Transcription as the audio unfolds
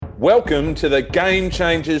Welcome to the Game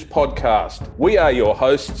Changers podcast. We are your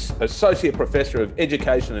hosts, Associate Professor of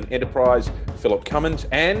Education and Enterprise, Philip Cummins,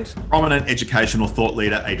 and prominent educational thought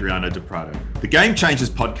leader, Adriano Di Prato. The Game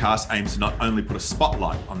Changers podcast aims to not only put a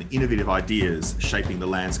spotlight on the innovative ideas shaping the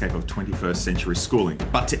landscape of 21st century schooling,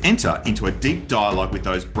 but to enter into a deep dialogue with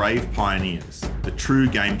those brave pioneers, the true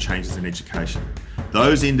game changers in education.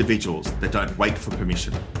 Those individuals that don't wait for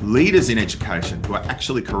permission. Leaders in education who are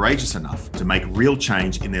actually courageous enough to make real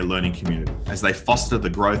change in their learning community as they foster the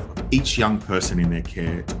growth of each young person in their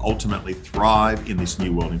care to ultimately thrive in this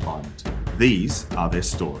new world environment. These are their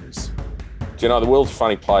stories. Do you know, the world's a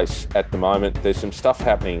funny place at the moment. There's some stuff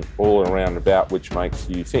happening all around about which makes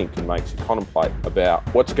you think and makes you contemplate about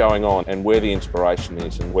what's going on and where the inspiration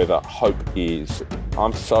is and where the hope is.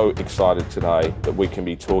 I'm so excited today that we can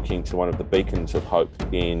be talking to one of the beacons of hope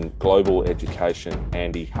in global education,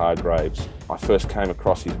 Andy Hargreaves. I first came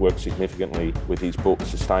across his work significantly with his book,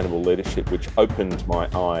 Sustainable Leadership, which opened my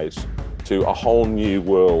eyes to a whole new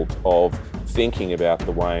world of thinking about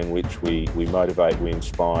the way in which we motivate, we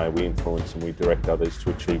inspire, we influence and we direct others to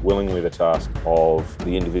achieve willingly the task of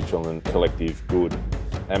the individual and collective good.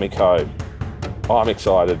 Amico, I'm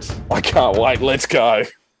excited. I can't wait. Let's go.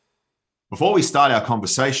 Before we start our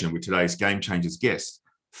conversation with today's Game Changers guest,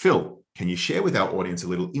 Phil, can you share with our audience a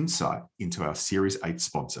little insight into our Series 8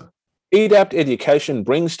 sponsor? EDAPT Education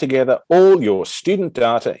brings together all your student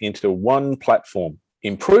data into one platform.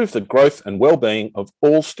 Improve the growth and well-being of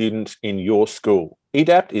all students in your school.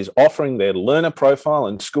 EDAPT is offering their learner profile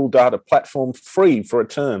and school data platform free for a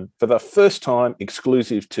term for the first time,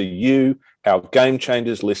 exclusive to you, our Game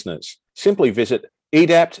Changers listeners. Simply visit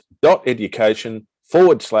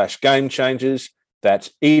edapt.education/game changers. That's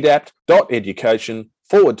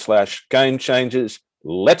edapt.education/game changers.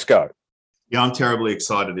 Let's go. Yeah, I'm terribly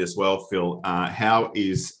excited as well, Phil. How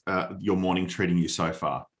is your morning treating you so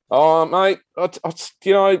far? Oh, mate,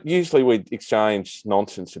 usually we exchange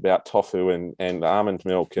nonsense about tofu and almond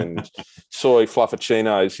milk and soy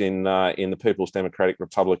fluffuccinos in the People's Democratic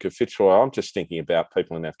Republic of Fitzroy. I'm just thinking about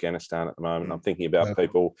people in Afghanistan at the moment. I'm thinking about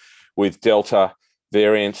people with Delta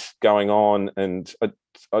variants going on, and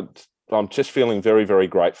I'm just feeling very, very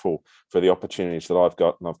grateful for the opportunities that I've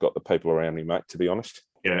got, and I've got the people around me, mate, to be honest.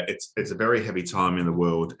 Yeah, it's a very heavy time in the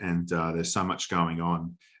world, and there's so much going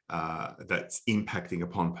on that's impacting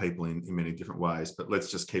upon people in many different ways. But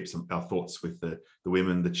let's just keep our thoughts with the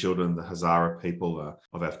women, the children, the Hazara people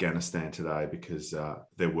of Afghanistan today, because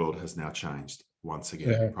their world has now changed once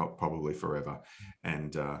again, probably forever.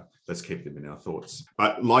 And let's keep them in our thoughts.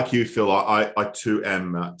 But like you, Phil, I too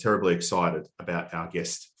am terribly excited about our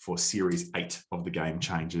guest for Series 8 of the Game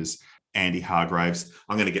Changers, Andy Hargreaves.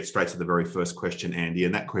 I'm going to get straight to the very first question, Andy.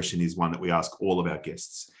 And that question is one that we ask all of our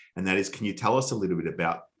guests. And that is, can you tell us a little bit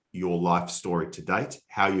about your life story to date,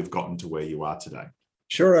 how you've gotten to where you are today?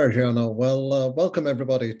 Sure, Adriano. Well, welcome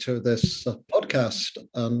everybody to this podcast.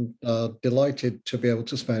 I'm delighted to be able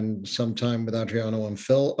to spend some time with Adriano and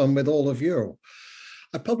Phil and with all of you.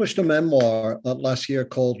 I published a memoir last year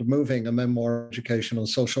called Moving, a Memoir of Education and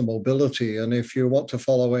Social Mobility. And if you want to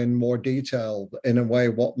follow in more detail, in a way,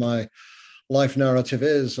 what my life narrative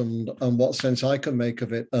is and what sense I can make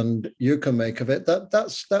of it and you can make of it,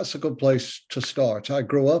 that's a good place to start. I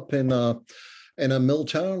grew up in a mill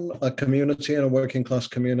town, a community, in a working class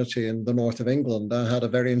community in the north of England. I had a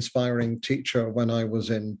very inspiring teacher when I was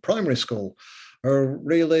in primary school, who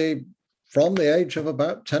really, from the age of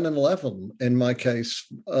about 10 and 11, in my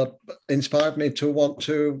case, inspired me to want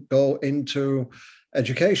to go into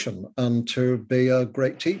education and to be a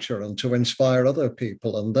great teacher and to inspire other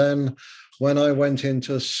people. And then when I went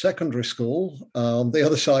into secondary school on the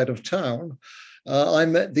other side of town, I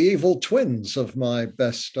met the evil twins of my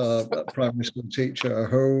best primary school teacher,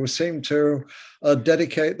 who seemed to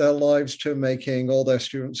dedicate their lives to making all their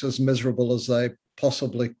students as miserable as they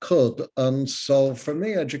possibly could. And so for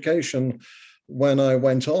me, education, when I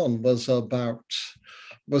went on, was about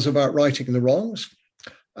righting the wrongs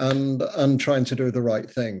and trying to do the right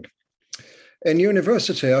thing. In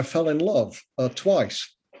university, I fell in love twice.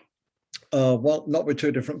 Well, not with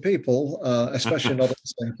two different people, especially not at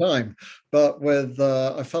the same time, but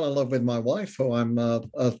I fell in love with my wife, who I'm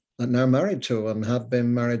now married to and have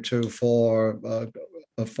been married to for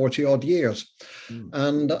 40 odd years.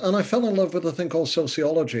 And I fell in love with a thing called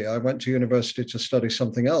sociology. I went to university to study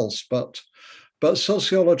something else, but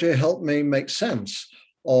sociology helped me make sense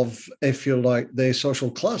of, if you like, the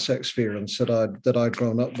social class experience that I'd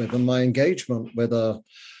grown up with, and my engagement with a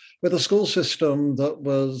with a school system that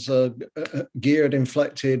was geared,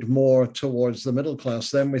 inflected more towards the middle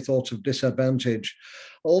class. Then we thought of disadvantage,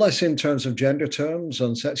 less in terms of gender terms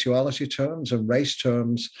and sexuality terms and race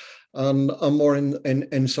terms, and more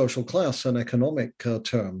in social class and economic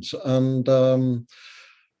terms. And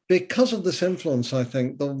because of this influence, I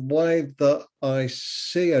think the way that I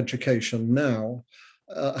see education now,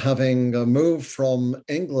 having moved from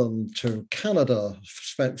England to Canada,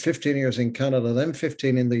 spent 15 years in Canada, then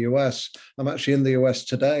 15 in the US. I'm actually in the US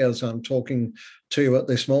today as I'm talking to you at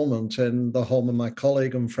this moment in the home of my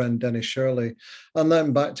colleague and friend, Dennis Shirley, and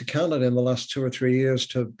then back to Canada in the last 2 or 3 years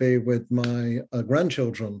to be with my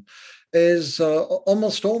grandchildren. Is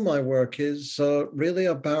almost all my work is really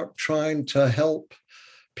about trying to help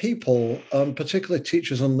people, particularly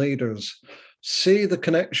teachers and leaders, see the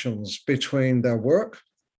connections between their work,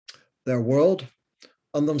 their world,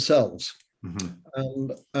 and themselves.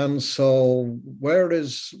 Mm-hmm. And so where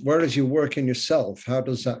is your work in yourself? How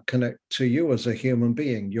does that connect to you as a human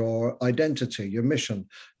being? Your identity, your mission,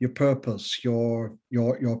 your purpose, your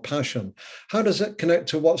passion. How does it connect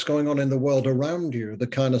to what's going on in the world around you? The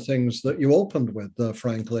kind of things that you opened with,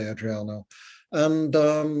 frankly, Adriano. And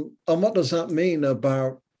what does that mean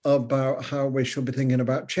about how we should be thinking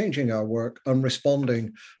about changing our work and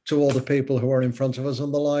responding to all the people who are in front of us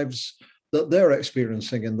and the lives that they're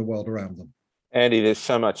experiencing in the world around them? Andy, there's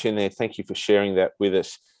so much in there. Thank you for sharing that with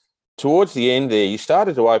us. Towards the end there, you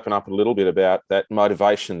started to open up a little bit about that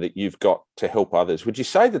motivation that you've got to help others. Would you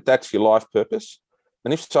say that that's your life purpose?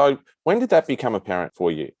 And if so, when did that become apparent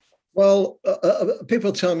for you? Well,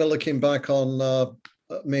 people tell me, looking back on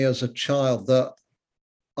me as a child, that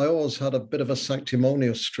I always had a bit of a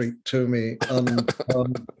sanctimonious streak to me,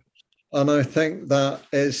 and I think that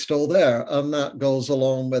is still there, and that goes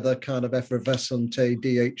along with a kind of effervescent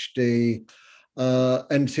ADHD,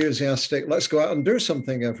 enthusiastic, let's go out and do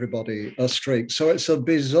something, everybody, a streak. So it's a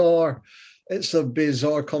bizarre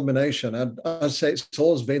combination. And I'd say it's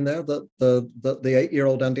always been there, that the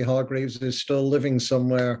 8-year-old Andy Hargreaves is still living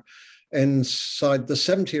somewhere inside the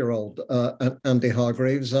 70-year-old Andy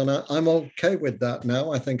Hargreaves, and I'm okay with that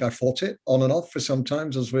now. I think I fought it on and off for some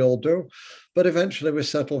times, as we all do, but eventually we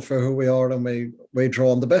settle for who we are, and we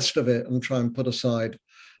draw on the best of it and try and put aside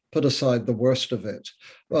the worst of it.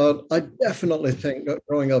 I definitely think that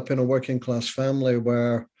growing up in a working class family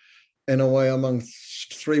where, in a way, among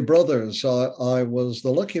 3 brothers, I was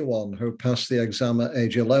the lucky one who passed the exam at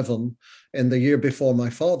age 11 in the year before my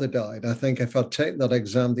father died. I think if I'd taken that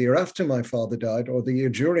exam the year after my father died, or the year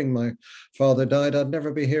during my father died, I'd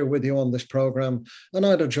never be here with you on this program, and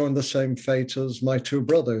I'd have joined the same fate as my 2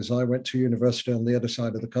 brothers. I went to university on the other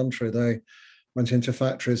side of the country. They went into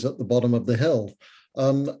factories at the bottom of the hill.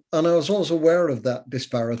 And I was always aware of that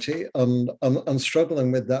disparity and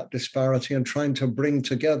struggling with that disparity and trying to bring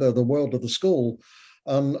together the world of the school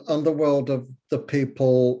and the world of the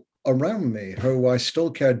people around me, who I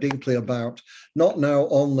still care deeply about, not now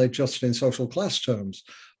only just in social class terms,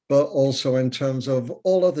 but also in terms of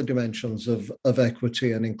all other dimensions of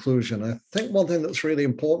equity and inclusion. I think one thing that's really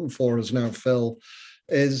important for us now, Phil,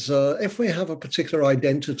 is if we have a particular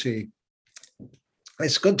identity,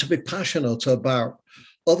 it's good to be passionate about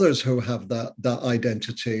others who have that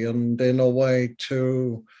identity, and in a way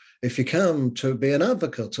to, if you can, to be an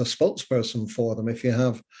advocate, a spokesperson for them, if you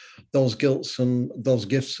have those gifts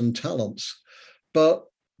and talents. But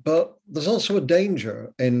there's also a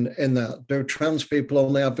danger in that. Do trans people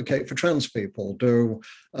only advocate for trans people? Do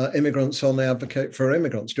immigrants only advocate for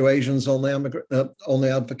immigrants? Do Asians only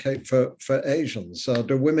advocate for Asians?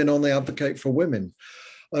 Do women only advocate for women?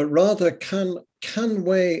 Rather, can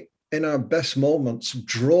we, in our best moments,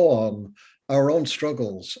 draw on our own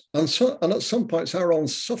struggles and at some points our own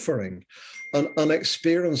suffering and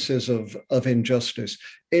experiences of injustice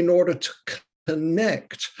in order to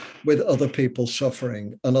connect with other people's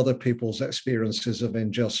suffering and other people's experiences of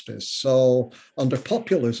injustice? So under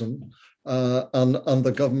populism, and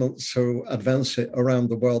the governments who advance it around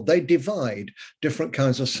the world, they divide different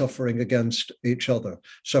kinds of suffering against each other.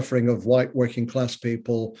 Suffering of white working class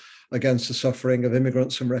people against the suffering of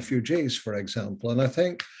immigrants and refugees, for example. And I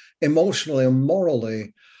think emotionally and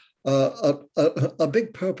morally, a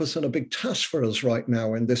big purpose and a big task for us right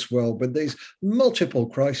now in this world, with these multiple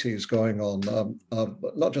crises going on,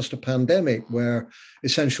 not just a pandemic where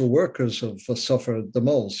essential workers have suffered the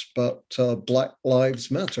most, but Black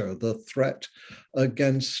Lives Matter, the threat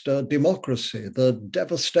against democracy, the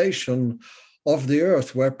devastation of the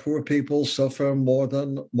earth where poor people suffer more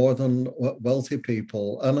than wealthy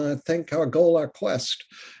people. And I think our goal, our quest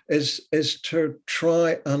is to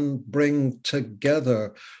try and bring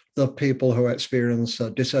together the people who experience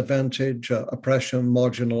disadvantage, oppression,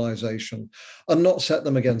 marginalization, and not set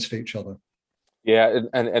them against each other. Yeah,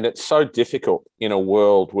 and it's so difficult in a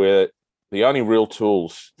world where the only real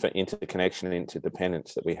tools for interconnection and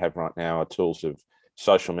interdependence that we have right now are tools of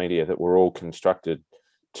social media that were all constructed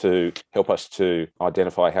to help us to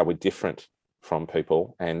identify how we're different from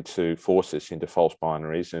people and to force us into false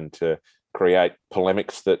binaries and to create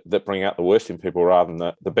polemics that bring out the worst in people rather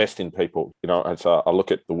than the best in people. You know, as I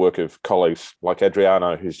look at the work of colleagues like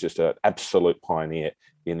Adriano, who's just an absolute pioneer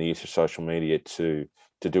in the use of social media to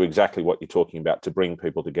do exactly what you're talking about, to bring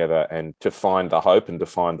people together and to find the hope and to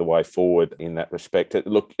find the way forward in that respect.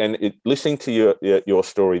 Listening to your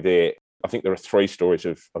story there, I think there are three stories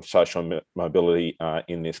of social mobility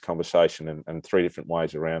in this conversation and three different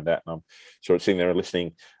ways around that. And I'm sort of sitting there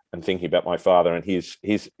listening and thinking about my father and his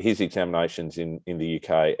examinations in the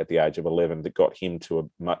UK at the age of 11 that got him to a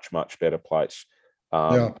much, much better place.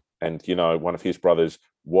 And, you know, one of his brothers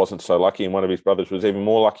wasn't so lucky and one of his brothers was even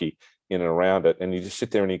more lucky in and around it. And you just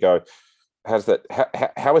sit there and you go, how is that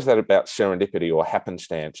about serendipity or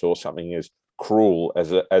happenstance or something as cruel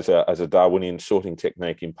as a Darwinian sorting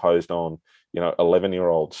technique imposed on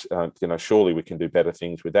 11-year-olds? Surely we can do better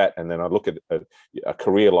things with that. And then I look at a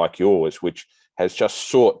career like yours, which has just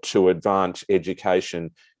sought to advance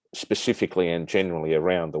education specifically and generally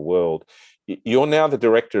around the world. You're now the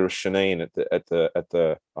director of Shaneen at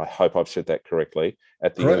the I hope I've said that correctly,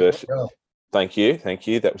 at the university. Yeah. Thank you.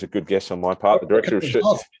 That was a good guess on my part. The director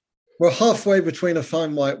of We're halfway between a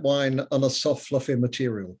fine white wine and a soft, fluffy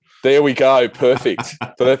material. There we go. Perfect.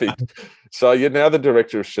 So you're now the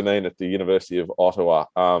director of Shaneen at the University of Ottawa.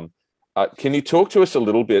 Can you talk to us a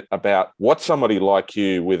little bit about what somebody like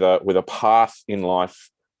you with a path in life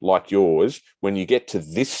like yours, when you get to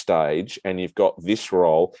this stage and you've got this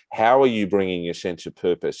role, how are you bringing your sense of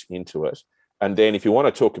purpose into it? And then if you want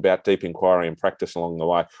to talk about deep inquiry and practice along the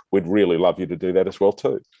way, we'd really love you to do that as well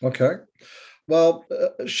too. Okay. Well,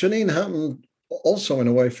 Shaneen happened also in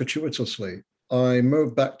a way fortuitously. I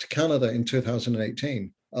moved back to Canada in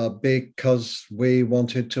 2018 because we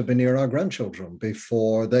wanted to be near our grandchildren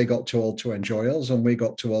before they got too old to enjoy us and we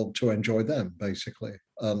got too old to enjoy them, basically.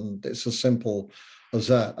 And it's as simple as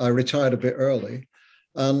that. I retired a bit early,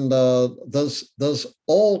 and there's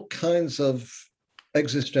all kinds of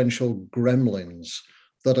existential gremlins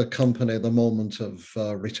that accompany the moment of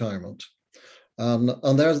retirement.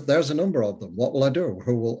 And there's a number of them. What will I do?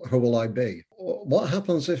 Who will I be? What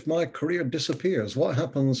happens if my career disappears? What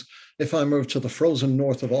happens if I move to the frozen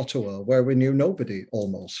north of Ottawa, where we knew nobody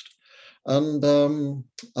almost? And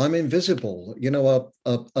I'm invisible. You know,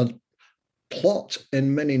 a plot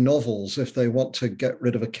in many novels, if they want to get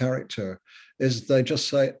rid of a character, is they just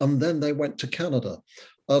say, and then they went to Canada.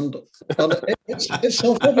 And it's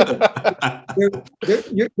self-evident.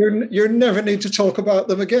 You never need to talk about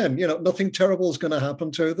them again. You know, nothing terrible is going to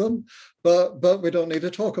happen to them, but we don't need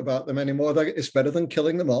to talk about them anymore. It's better than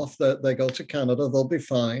killing them off. They go to Canada, they'll be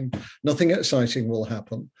fine. Nothing exciting will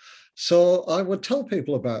happen. So I would tell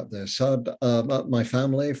people about this. My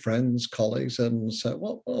family, friends, colleagues, and say,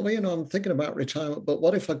 well, I'm thinking about retirement, but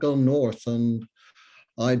what if I go north and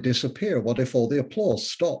I disappear? What if all the applause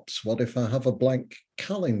stops? What if I have a blank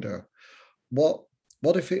calendar? What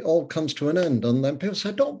if it all comes to an end? And then people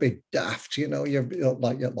say, don't be daft. You're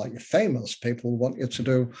famous. People want you to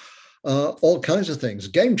do all kinds of things.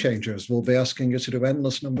 Game Changers will be asking you to do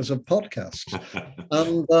endless numbers of podcasts.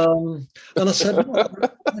 And I said,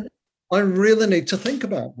 I really need to think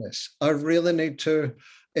about this. I really need to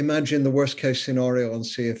imagine the worst case scenario and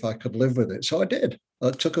see if I could live with it. So I did.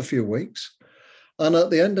 It took a few weeks. And at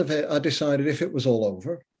the end of it, I decided if it was all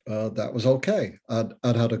over, that was okay. I'd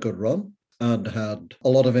had a good run. I'd had a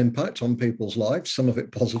lot of impact on people's lives, some of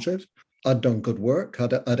it positive. I'd done good work.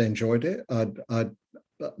 I'd enjoyed it. I'd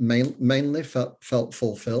mainly felt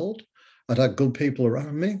fulfilled. I'd had good people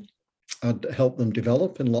around me. I'd helped them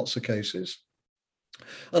develop in lots of cases.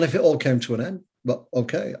 And if it all came to an end, but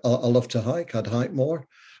okay, I love to hike. I'd hike more.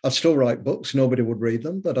 I'd still write books. Nobody would read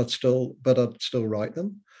them, but I'd still write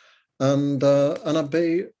them. And I'd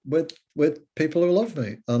be with people who love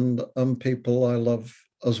me and people I love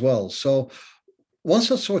as well. So once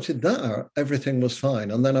I sorted that out, everything was fine.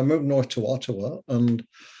 And then I moved north to Ottawa, and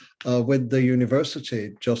with the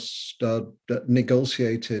university just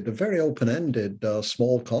negotiated a very open-ended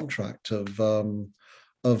small contract of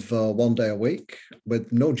 1 day a week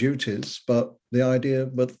with no duties, but the idea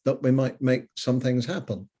that we might make some things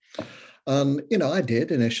happen. And, I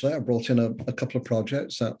did initially. I brought in a couple of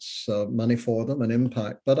projects. That's money for them and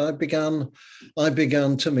impact. But I began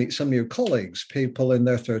to meet some new colleagues, people in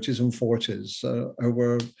their 30s and 40s who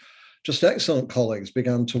were just excellent colleagues,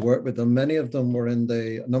 began to work with them. A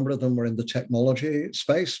number of them were in the technology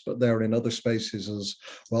space, but they're in other spaces as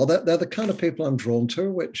well. They're the kind of people I'm drawn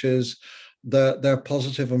to, which is they're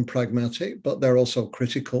positive and pragmatic, but they're also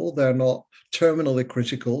critical. They're not terminally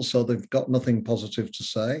critical, so they've got nothing positive to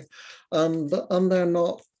say. And they're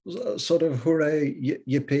not sort of hooray,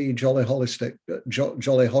 yippee,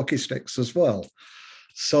 jolly hockey sticks as well.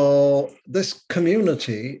 So this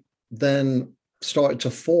community then started to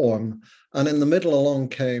form, and in the middle along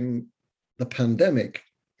came the pandemic.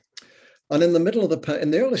 And in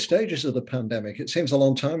the early stages of the pandemic, it seems a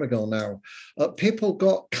long time ago now, people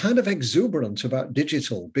got kind of exuberant about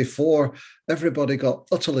digital before everybody got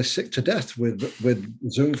utterly sick to death with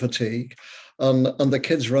Zoom fatigue, and the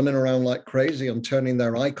kids running around like crazy and turning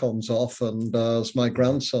their icons off. And as my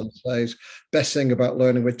grandson says, best thing about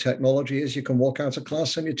learning with technology is you can walk out of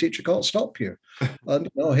class and your teacher can't stop you. And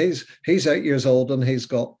he's 8 years old and he's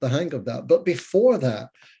got the hang of that. But before that,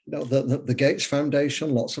 the Gates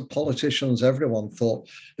Foundation, lots of politicians, everyone thought,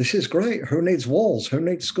 this is great. Who needs walls? Who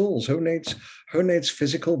needs schools? Who needs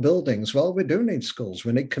physical buildings? Well, we do need schools.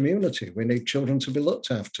 We need community. We need children to be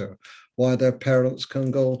looked after while their parents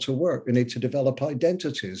can go to work. We need to develop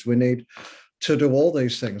identities. We need to do all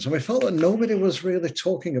these things. And we felt that nobody was really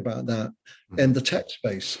talking about that in the tech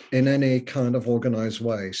space in any kind of organized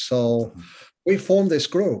way. So we formed this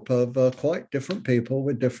group of quite different people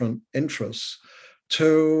with different interests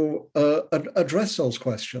to address those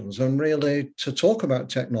questions and really to talk about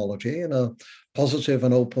technology in a positive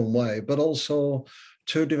and open way, but also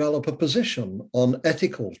to develop a position on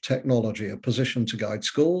ethical technology, a position to guide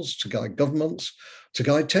schools, to guide governments, to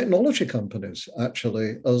guide technology companies,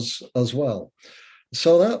 actually, as well.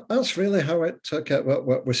 So that's really how it took.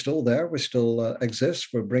 We're still there. We still exist.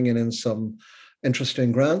 We're bringing in some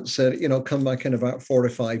interesting grants that, come back in about 4 or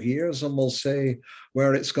 5 years and we'll see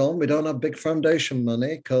where it's gone. We don't have big foundation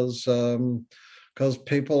money because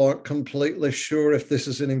people aren't completely sure if this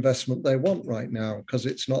is an investment they want right now, because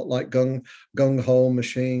it's not like gung-ho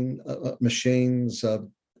machines,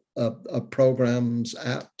 programs,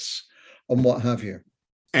 apps, and what have you.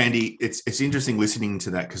 Andy, it's interesting listening to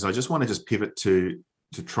that, because I just want to just pivot to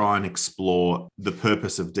try and explore the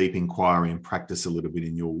purpose of deep inquiry and practice a little bit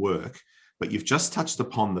in your work. But you've just touched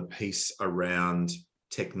upon the piece around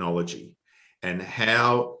technology and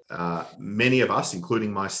how many of us,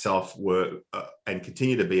 including myself, were and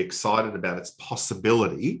continue to be excited about its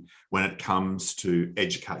possibility when it comes to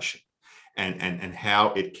education and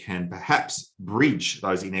how it can perhaps bridge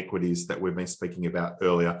those inequities that we've been speaking about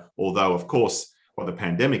earlier. Although, of course, what the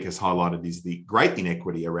pandemic has highlighted is the great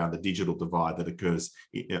inequity around the digital divide that occurs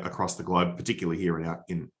across the globe, particularly here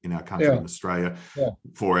in our country, in Australia,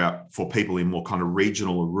 for people in more kind of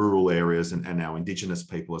regional and rural areas and our Indigenous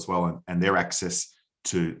people as well, and their access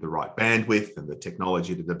to the right bandwidth and the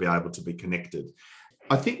technology to be able to be connected.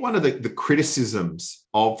 I think one of the criticisms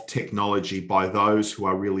of technology by those who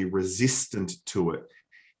are really resistant to it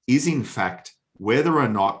is, in fact, whether or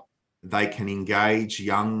not they can engage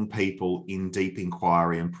young people in deep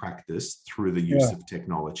inquiry and practice through the use of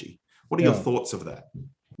technology. What are your thoughts of that?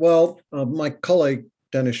 Well, my colleague,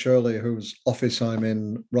 Dennis Shirley, whose office I'm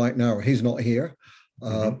in right now, he's not here,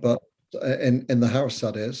 but in the house,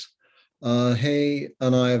 that is. He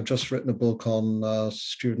and I have just written a book on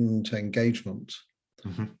student engagement,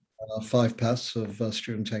 5 paths of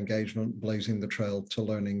student engagement, blazing the trail to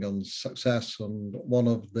learning and success. And one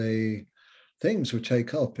of the themes we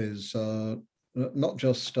take up is not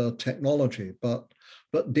just technology, but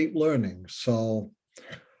deep learning. So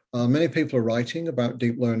many people are writing about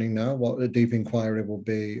deep learning now. What the deep inquiry will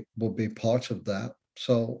be part of that.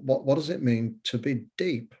 So what does it mean to be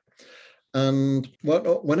deep? And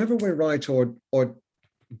whenever we write or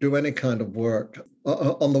do any kind of work,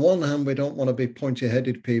 on the one hand, we don't want to be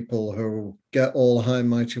pointy-headed people who get all high and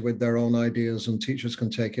mighty with their own ideas and teachers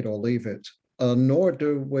can take it or leave it. Nor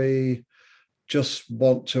do we just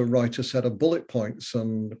want to write a set of bullet points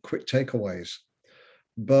and quick takeaways.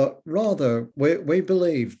 But rather, we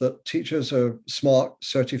believe that teachers are smart,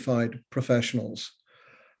 certified professionals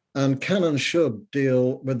and can and should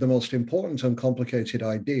deal with the most important and complicated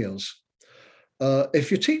ideas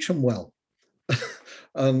if you teach them well.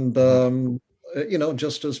 And,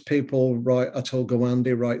 just as people write, Atul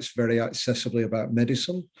Gawande writes very accessibly about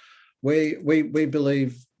medicine, we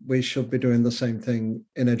believe we should be doing the same thing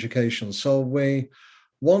in education. So we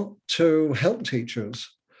want to help teachers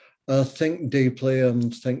think deeply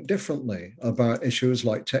and think differently about issues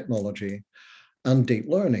like technology and deep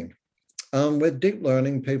learning. And with deep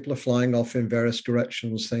learning, people are flying off in various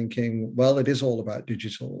directions thinking, well, it is all about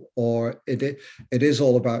digital, or it is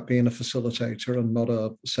all about being a facilitator and not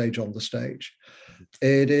a sage on the stage.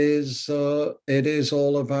 It is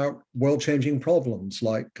all about world-changing problems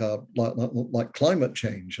like climate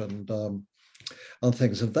change and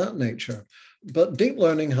things of that nature. But deep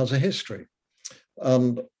learning has a history.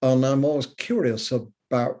 And I'm always curious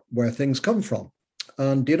about where things come from.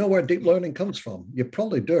 And do you know where deep learning comes from? You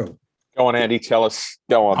probably do. Go on, Andy, tell us.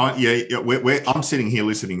 Go on. Yeah. I'm sitting here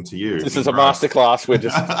listening to you. This is a masterclass. We're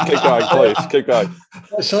just keep going, please. Keep going.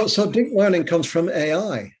 So deep learning comes from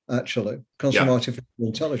AI, actually, comes from artificial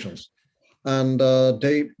intelligence. And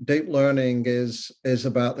deep learning is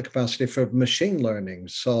about the capacity for machine learning.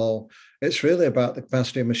 So it's really about the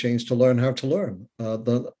capacity of machines to learn how to learn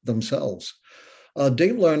themselves.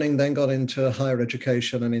 Deep learning then got into higher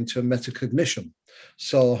education and into metacognition.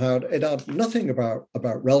 So it had nothing about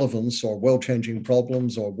relevance or world-changing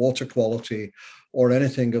problems or water quality or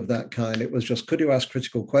anything of that kind. It was just, could you ask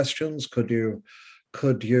critical questions? Could you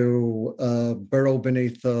burrow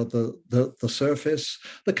beneath the surface?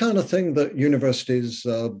 The kind of thing that universities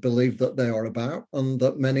believe that they are about, and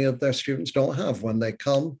that many of their students don't have when they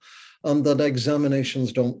come, and that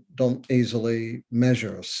examinations don't easily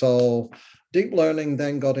measure. So deep learning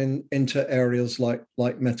then got into areas like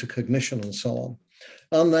metacognition and so on.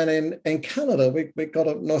 And then in Canada, we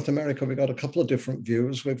got North America, we got a couple of different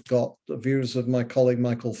views. We've got the views of my colleague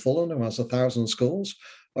Michael Fullan, who has 1,000 schools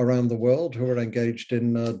around the world who are engaged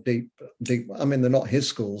in deep. I mean, they're not his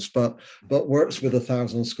schools, but works with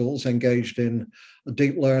 1,000 schools engaged in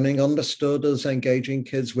deep learning, understood as engaging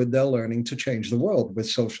kids with their learning to change the world with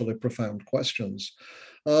socially profound questions.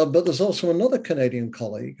 But there's also another Canadian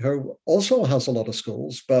colleague who also has a lot of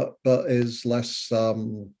schools, but is less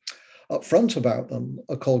upfront about them,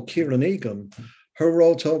 called Kieran Egan, who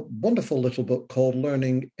wrote a wonderful little book called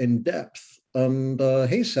Learning in Depth. And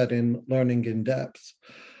he said in Learning in Depth,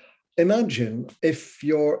 imagine if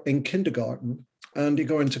you're in kindergarten and you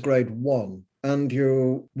go into grade 1 and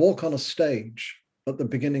you walk on a stage at the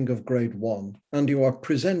beginning of grade 1 and you are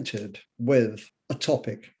presented with a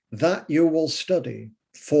topic that you will study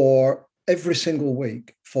for every single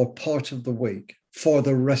week, for part of the week, for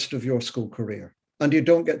the rest of your school career. And you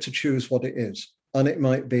don't get to choose what it is. And it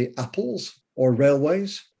might be apples or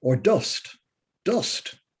railways or dust.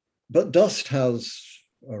 But dust has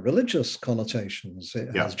religious connotations.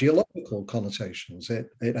 It has geological connotations.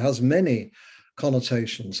 It has many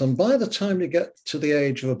connotations. And by the time you get to the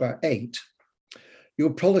age of about 8,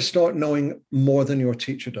 you'll probably start knowing more than your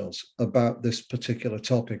teacher does about this particular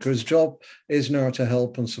topic, whose job is now to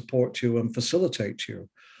help and support you and facilitate you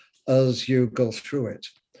as you go through it.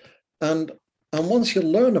 And once you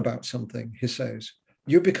learn about something, he says,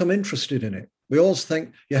 you become interested in it. We always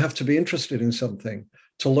think you have to be interested in something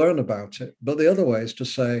to learn about it. But the other way is to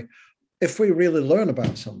say, if we really learn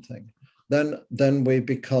about something, then we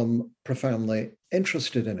become profoundly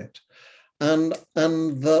interested in it. And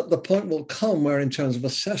the point will come where, in terms of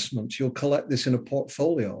assessment, you'll collect this in a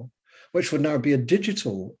portfolio, which would now be a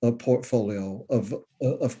digital portfolio,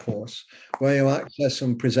 of course, where you access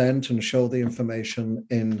and present and show the information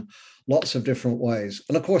in lots of different ways.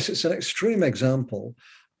 And of course, it's an extreme example,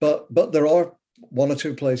 but there are 1 or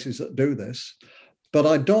 2 places that do this. But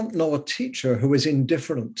I don't know a teacher who is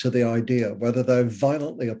indifferent to the idea, whether they're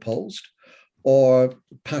violently opposed or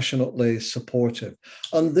passionately supportive.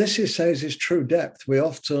 And this, he says, is true depth. We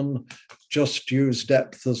often just use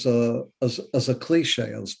depth as a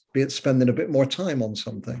cliche, as be it spending a bit more time on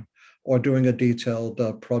something or doing a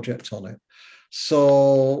detailed project on it.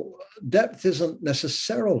 So depth isn't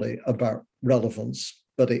necessarily about relevance,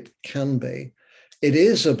 but it can be. It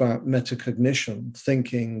is about metacognition,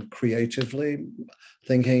 thinking creatively,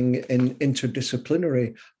 thinking in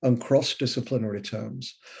interdisciplinary and cross-disciplinary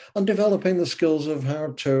terms, and developing the skills of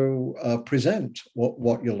how to present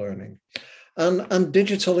what you're learning. And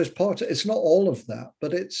digital is part of it. It's not all of that,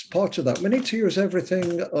 but it's part of that. We need to use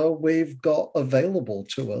everything we've got available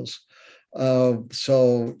to us.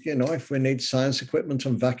 So, if we need science equipment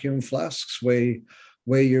and vacuum flasks, we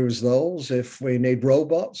use those. If we need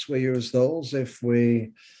robots, we use those. If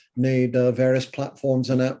we need various platforms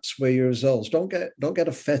and apps, we use those. Don't get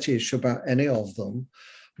a fetish about any of them,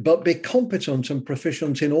 but be competent and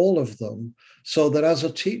proficient in all of them, so that as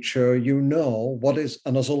a teacher, you know what is,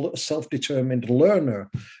 and as a self-determined learner,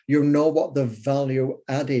 you know what the value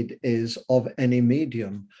added is of any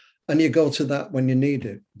medium. And you go to that when you need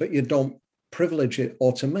it, but you don't privilege it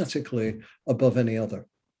automatically above any other.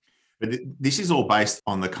 But this is all based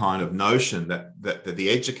on the kind of notion that the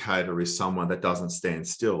educator is someone that doesn't stand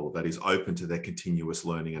still, that is open to their continuous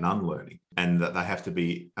learning and unlearning, and that they have to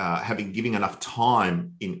be giving enough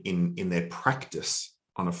time in their practice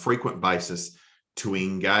on a frequent basis to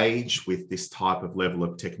engage with this type of level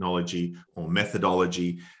of technology or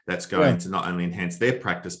methodology that's going to not only enhance their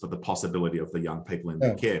practice, but the possibility of the young people in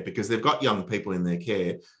their care, because they've got young people in their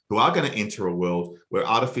care who are going to enter a world where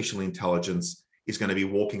artificial intelligence is going to be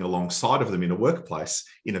walking alongside of them in a workplace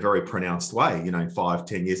in a very pronounced way, in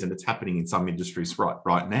 5-10 years, and it's happening in some industries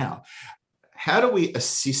right now. How do we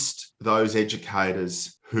assist those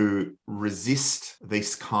educators who resist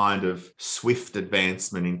this kind of swift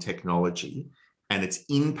advancement in technology and its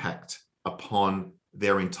impact upon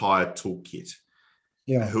their entire toolkit?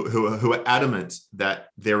 Who are adamant that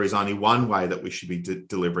there is only one way that we should be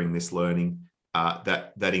delivering this learning,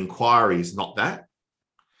 that inquiry is not that,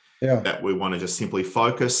 that we want to just simply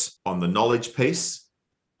focus on the knowledge piece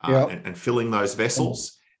and filling those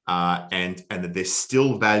vessels, and that there's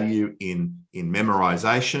still value in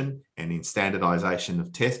memorization and in standardization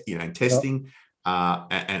of testing,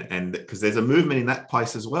 and because there's a movement in that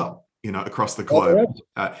place as well, across the globe.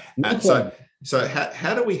 So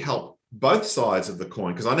how do we help both sides of the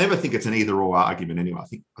coin? Because I never think it's an either or argument anyway.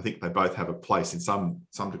 I think they both have a place in some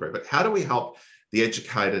degree. But how do we help the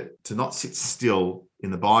educator to not sit still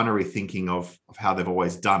in the binary thinking of how they've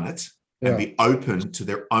always done it, and be open to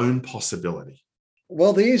their own possibility?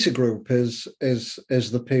 Well, the easy group is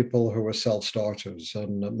the people who are self-starters,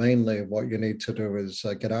 and mainly what you need to do is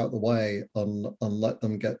get out of the way and let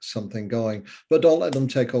them get something going, but don't let them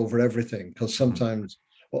take over everything, because sometimes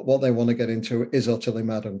what they want to get into is utterly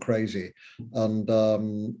mad and crazy, and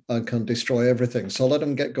can destroy everything. So let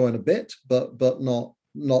them get going a bit, but not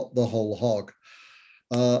the whole hog.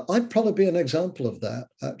 I'd probably be an example of that,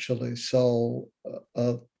 actually. So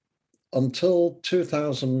until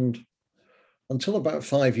about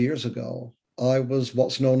 5 years ago, I was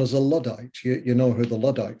what's known as a Luddite. You know who the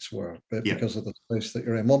Luddites were, because of the place that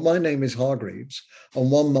you're in. Well, my name is Hargreaves,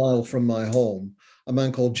 and 1 mile from my home, a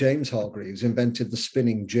man called James Hargreaves invented the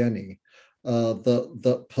spinning jenny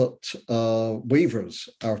that put weavers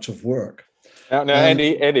out of work. Now,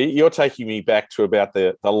 Andy, you're taking me back to about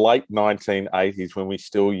the late 1980s, when we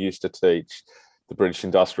still used to teach the British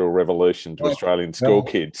Industrial Revolution to Australian school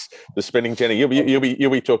kids. The spinning jenny. You'll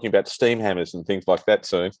be talking about steam hammers and things like that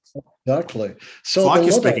soon. Exactly. So it's like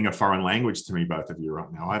you're speaking a foreign language to me, both of you,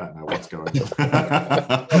 right now. I don't know what's going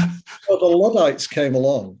on. So the Luddites came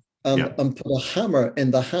along and put a hammer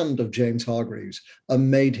in the hand of James Hargreaves and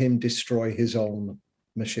made him destroy his own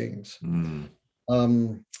machines.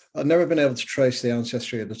 I've never been able to trace the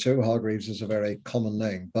ancestry of the two. Hargreaves is a very common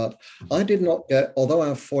name, but I did not get, although I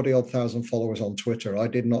have 40-odd thousand followers on Twitter, I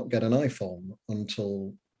did not get an iPhone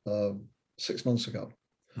until 6 months ago.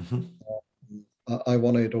 I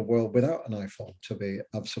wanted a world without an iPhone, to be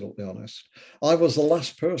absolutely honest. I was the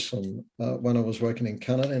last person when I was working in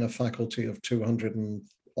Canada in a faculty of 200 and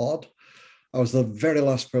odd. I was the very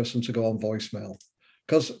last person to go on voicemail,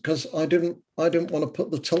 because I didn't want to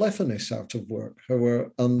put the telephonists out of work, who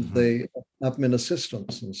were and the admin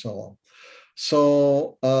assistants and so on.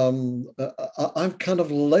 So I'm kind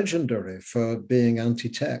of legendary for being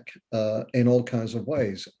anti-tech in all kinds of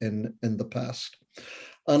ways in the past.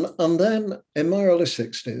 And then in my early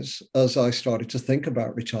 60s, as I started to think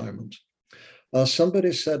about retirement,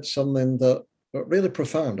 somebody said something that really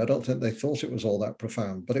profound. I don't think they thought it was all that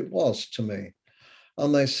profound, but it was to me.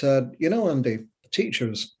 And they said, Andy,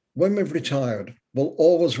 teachers, when we've retired, we'll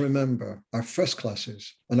always remember our first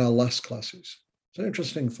classes and our last classes. It's an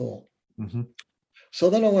interesting thought. So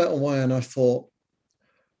then I went away and I thought,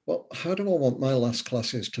 well, how do I want my last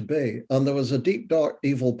classes to be? And there was a deep, dark,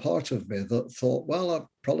 evil part of me that thought, well, I've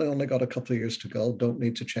probably only got a couple of years to go. Don't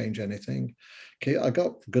need to change anything. Okay, I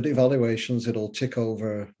got good evaluations. It'll tick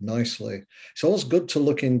over nicely. It's always good to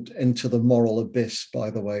look into the moral abyss, by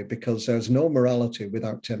the way, because there's no morality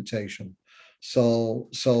without temptation. So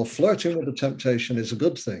flirting with the temptation is a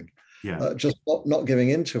good thing. Just not giving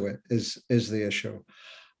into it is the issue.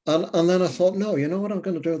 And then I thought, no, you know what I'm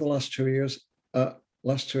going to do the last 2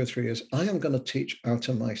 or 3 years? I am going to teach out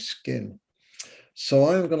of my skin. So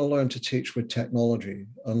I am going to learn to teach with technology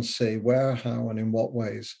and see where, how, and in what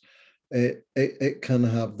ways it can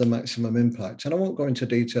have the maximum impact. And I won't go into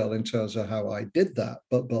detail in terms of how I did that,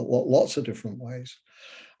 but lots of different ways.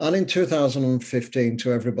 And in 2015,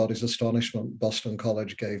 to everybody's astonishment, Boston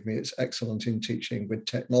College gave me its Excellent in Teaching with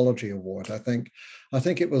Technology Award. I think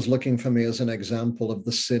it was looking for me as an example of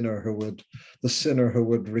the sinner who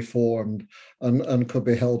would reformed and could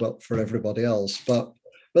be held up for everybody else. But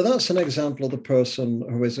But that's an example of the person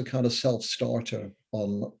who is a kind of self-starter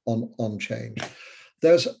on change.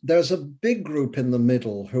 There's a big group in the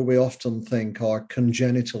middle who we often think are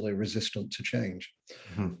congenitally resistant to change.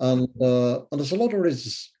 Mm-hmm. And there's a lot of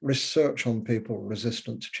research on people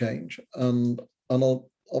resistant to change. And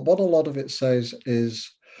what a lot of it says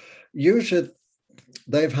is usually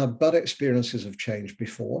they've had bad experiences of change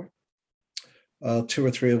before, 2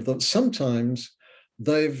 or 3 of them. Sometimes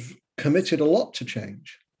they've committed a lot to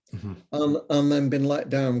change, mm-hmm. and then been let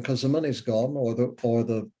down because the money's gone or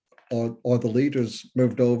the leaders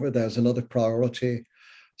moved over. There's another priority.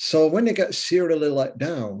 So when you get serially let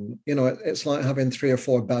down, it's like having 3 or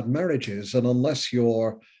 4 bad marriages. And unless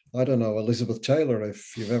you're, I don't know, Elizabeth Taylor,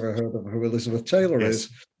 if you've ever heard of who Elizabeth Taylor is,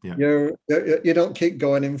 yeah. You don't keep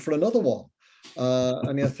going in for another one.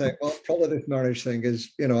 And you think, well, probably this marriage thing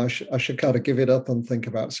is, I should kind of give it up and think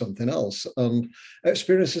about something else. And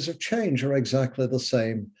experiences of change are exactly the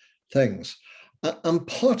same things. And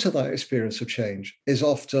part of that experience of change is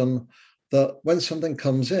often that when something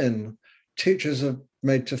comes in, teachers are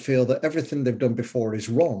made to feel that everything they've done before is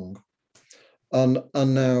wrong. And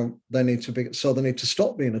now they need to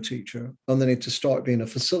stop being a teacher and they need to start being a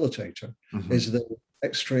facilitator, mm-hmm. is the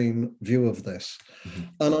extreme view of this. Mm-hmm.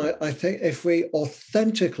 And I think if we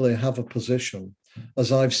authentically have a position,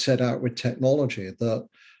 as I've set out with technology, that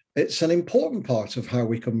it's an important part of how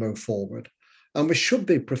we can move forward. And we should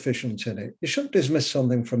be proficient in it. You shouldn't dismiss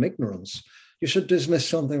something from ignorance. You should dismiss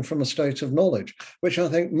something from a state of knowledge, which I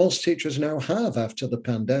think most teachers now have after the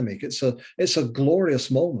pandemic. It's a glorious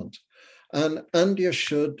moment. And you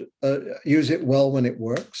should use it well when it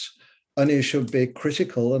works. And you should be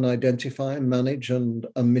critical and identify and manage and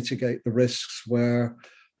mitigate the risks where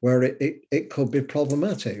it could be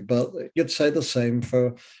problematic. But you'd say the same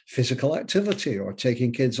for physical activity or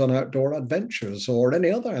taking kids on outdoor adventures or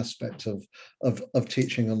any other aspect of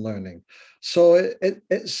teaching and learning. So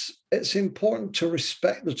it's important to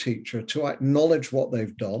respect the teacher, to acknowledge what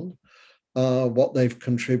they've done, what they've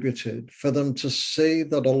contributed, for them to see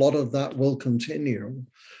that a lot of that will continue.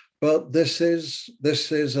 But this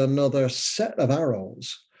is another set of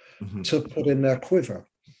arrows, mm-hmm. to put in their quiver.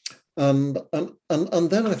 And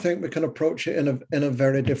then I think we can approach it in a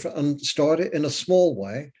very different, and start it in a small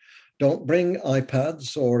way. Don't bring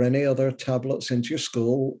iPads or any other tablets into your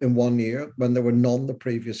school in 1 year when there were none the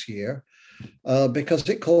previous year, because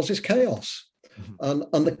it causes chaos. Mm-hmm.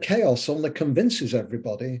 And the chaos only convinces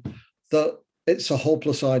everybody that it's a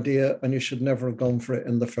hopeless idea and you should never have gone for it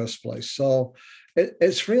in the first place. So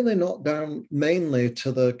it's really not down mainly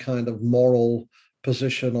to the kind of moral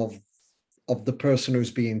position of the person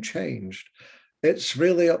who's being changed. It's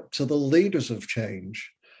really up to the leaders of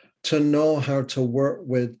change to know how to work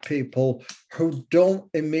with people who don't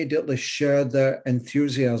immediately share their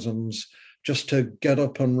enthusiasms just to get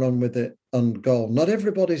up and run with it and go. Not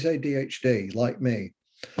everybody's ADHD like me.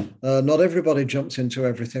 Not everybody jumps into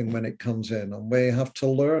everything when it comes in. And we have to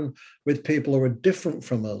learn with people who are different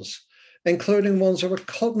from us, including ones who are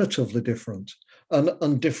cognitively different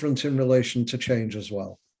and different in relation to change as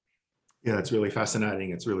well. Yeah, it's really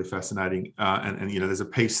fascinating. It's really fascinating. And there's a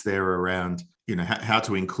piece there around, how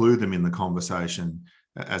to include them in the conversation,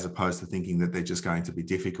 as opposed to thinking that they're just going to be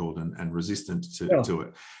difficult and resistant to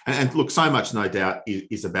it. And look, so much, no doubt,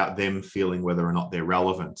 is about them feeling whether or not they're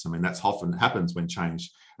relevant. I mean, that's often happens when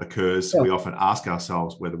change occurs. Yeah. We often ask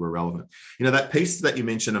ourselves whether we're relevant. That piece that you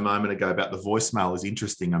mentioned a moment ago about the voicemail is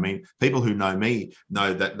interesting. I mean, people who know me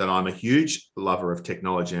know that I'm a huge lover of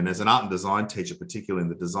technology. And as an art and design teacher, particularly in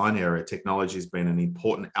the design area, technology has been an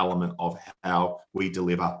important element of how we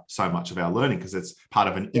deliver so much of our learning, because it's part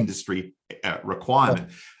of an industry requirement.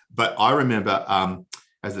 Yeah. But I remember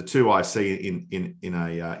as the 2IC in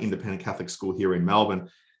a independent Catholic school here in Melbourne,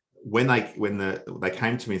 when they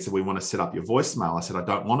came to me and said, we want to set up your voicemail, I said, I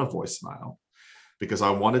don't want a voicemail, because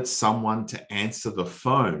I wanted someone to answer the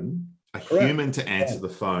phone, a human to answer the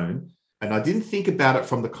phone. And I didn't think about it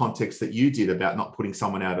from the context that you did about not putting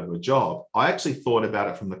someone out of a job. I actually thought about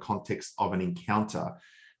it from the context of an encounter,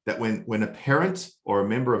 that when a parent or a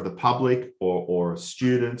member of the public or a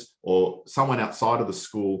student or someone outside of the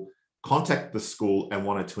school contacted the school and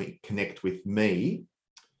wanted to connect with me,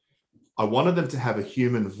 I wanted them to have a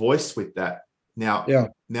human voice with that. Now,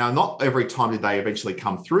 not every time did they eventually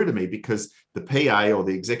come through to me, because the PA or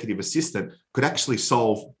the executive assistant could actually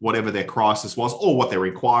solve whatever their crisis was, or what their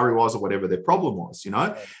inquiry was, or whatever their problem was,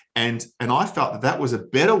 And I felt that was a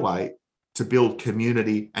better way to build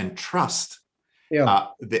community and trust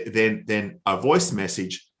than a voice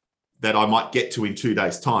message that I might get to in 2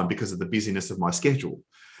 days' time because of the busyness of my schedule.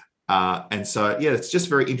 And so, it's just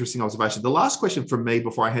very interesting observation. The last question from me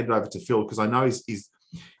before I hand it over to Phil, because I know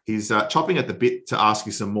He's chopping at the bit to ask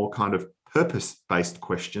you some more kind of purpose-based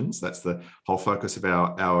questions. That's the whole focus of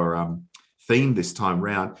our theme this time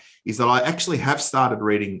round, is that I actually have started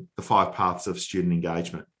reading The 5 Paths of Student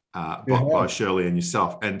Engagement by Shirley and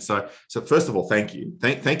yourself. And so first of all, thank you.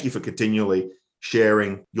 Thank you for continually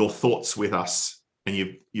sharing your thoughts with us. And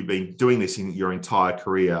you've been doing this in your entire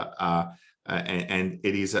career. And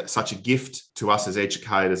it is such a gift to us as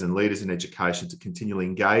educators and leaders in education to continually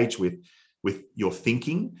engage with your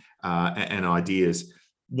thinking and ideas.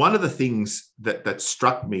 One of the things that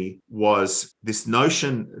struck me was this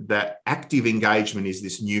notion that active engagement is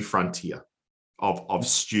this new frontier of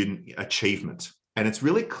student achievement. And it's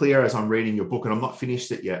really clear as I'm reading your book, and I'm not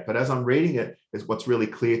finished it yet, but as I'm reading it, what's really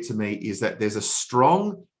clear to me is that there's a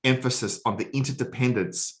strong emphasis on the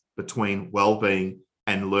interdependence between well-being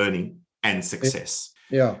and learning and success.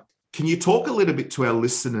 Yeah. Can you talk a little bit to our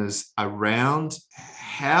listeners around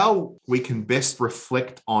how we can best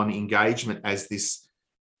reflect on engagement as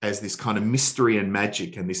this kind of mystery and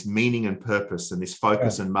magic, and this meaning and purpose, and this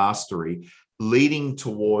focus and mastery, leading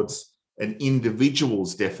towards an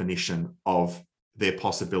individual's definition of their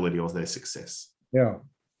possibility or their success?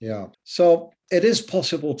 Yeah. So it is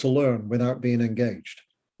possible to learn without being engaged.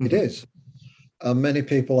 Mm-hmm. It is. Many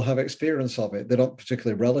people have experience of it. They don't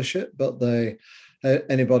particularly relish it, but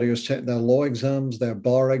anybody who's taken their law exams, their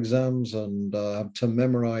bar exams, and have to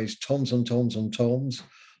memorize tomes and tomes and tomes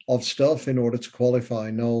of stuff in order to qualify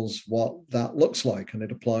knows what that looks like, and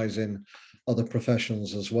it applies in other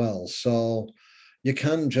professions as well. So you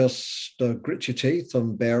can just grit your teeth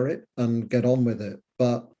and bear it and get on with it.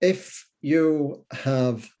 But if you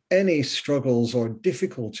have any struggles or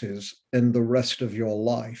difficulties in the rest of your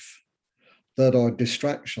life that are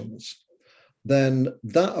distractions, then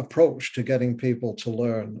that approach to getting people to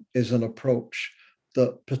learn is an approach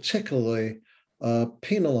that particularly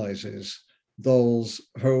penalizes those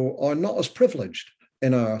who are not as privileged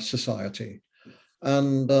in our society.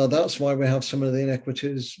 And that's why we have some of the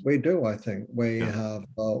inequities we do, I think. We have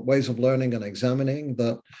ways of learning and examining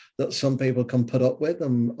that some people can put up with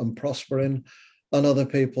and prosper in, and other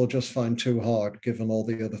people just find too hard given all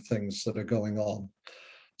the other things that are going on.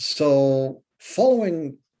 So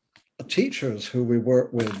following teachers who we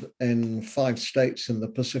work with in 5 states in the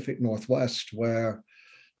Pacific Northwest, where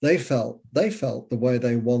they felt the way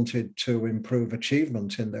they wanted to improve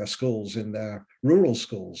achievement in their schools, in their rural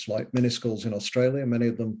schools, like many schools in Australia, many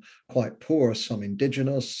of them quite poor, some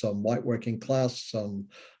Indigenous, some white working class, some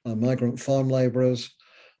migrant farm laborers,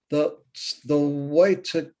 that the way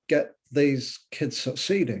to get these kids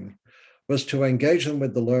succeeding was to engage them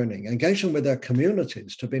with the learning, engage them with their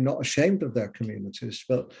communities, to be not ashamed of their communities,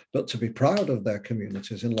 but to be proud of their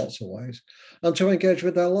communities in lots of ways, and to engage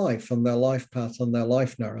with their life and their life path and their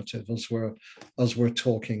life narrative as we're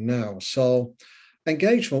talking now. So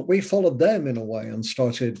engagement, we followed them in a way and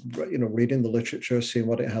started, reading the literature, seeing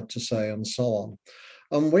what it had to say and so on.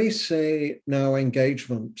 And we see now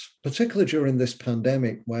engagement, particularly during this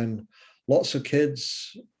pandemic, when lots of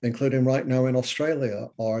kids, including right now in Australia,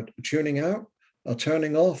 are tuning out, are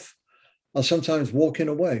turning off, are sometimes walking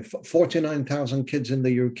away. 49,000 kids in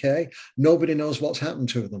the UK, nobody knows what's happened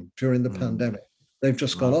to them during the pandemic. They've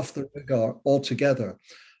just gone off the radar altogether.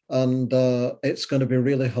 And it's going to be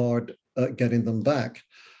really hard getting them back.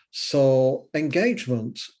 So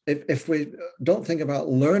engagement, if we don't think about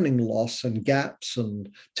learning loss and gaps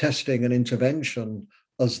and testing and intervention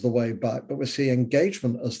as the way back, but we see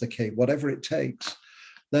engagement as the key, whatever it takes,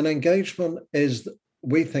 then engagement is,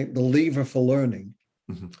 we think, the lever for learning.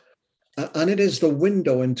 Mm-hmm. And it is the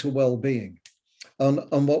window into well-being.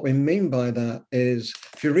 And what we mean by that is,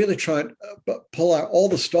 if you really try to pull out all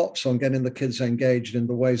the stops on getting the kids engaged in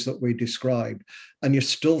the ways that we described, and you're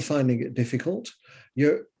still finding it difficult,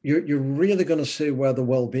 you're really going to see where the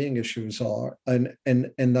well-being issues are in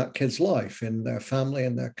that kid's life, in their family,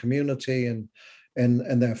 in their community,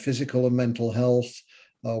 and their physical and mental health,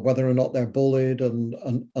 whether or not they're bullied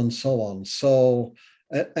and so on. So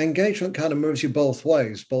engagement kind of moves you both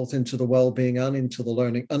ways, both into the well-being and into the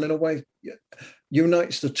learning, and in a way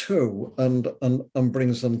unites the two and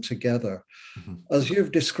brings them together. Mm-hmm. As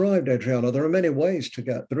you've described, Adriano, there are many ways to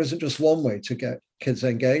get, there isn't just one way to get kids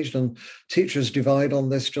engaged, and teachers divide on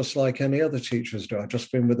this just like any other teachers do. I've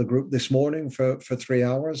just been with a group this morning for 3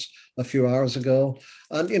 hours, a few hours ago,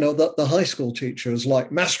 and the high school teachers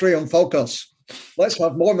like mastery and focus. Let's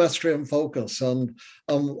have more mastery and focus, and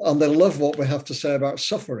they love what we have to say about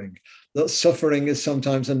suffering, that suffering is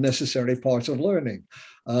sometimes a necessary part of learning.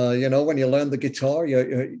 When you learn the guitar,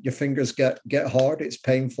 your fingers get hard, it's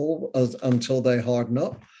painful until they harden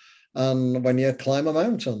up. And when you climb a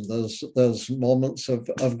mountain, there's moments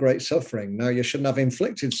of great suffering. Now, you shouldn't have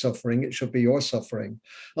inflicted suffering. It should be your suffering.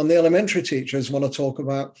 And the elementary teachers want to talk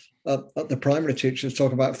about, the primary teachers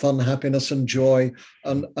talk about fun, happiness, and joy,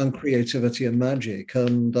 and creativity and magic.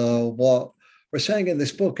 And what we're saying in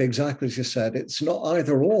this book, exactly as you said, it's not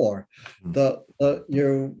either or, that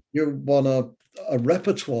you want a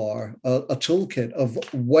repertoire, a toolkit of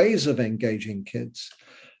ways of engaging kids.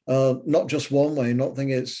 Not just one way, not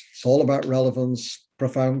thinking it's all about relevance,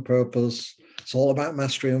 profound purpose. It's all about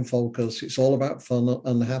mastery and focus. It's all about fun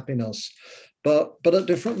and happiness. But at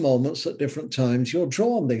different moments, at different times, you'll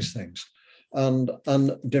draw on these things. And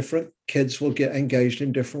different kids will get engaged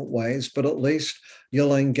in different ways, but at least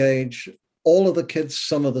you'll engage all of the kids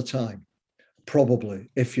some of the time, probably,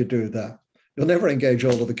 if you do that. You'll never engage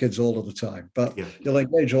all of the kids all of the time, but you'll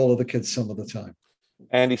engage all of the kids some of the time.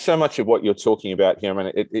 Andy, so much of what you're talking about here, I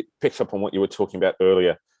mean, it picks up on what you were talking about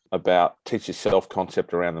earlier about teachers'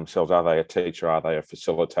 self-concept around themselves. Are they a teacher? Are they a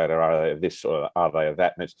facilitator? Are they this or are they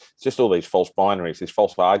that? And it's just all these false binaries, these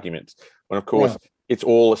false arguments. When, of course, it's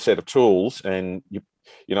all a set of tools. And, you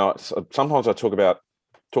know, sometimes I talk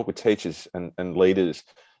with teachers and leaders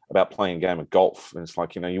about playing a game of golf. And it's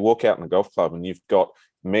like, you know, you walk out in the golf club and you've got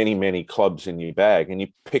many, many clubs in your bag, and you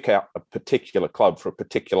pick out a particular club for a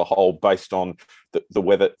particular hole based on the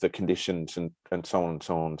weather, the conditions, and so on and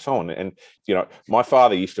so on and so on. And, you know, my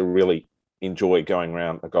father used to really enjoy going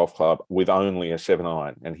around a golf club with only a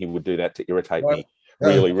 7-iron, and he would do that to irritate me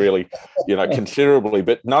really, really, you know, considerably.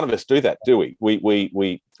 But none of us do that, do we?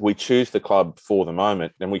 We choose the club for the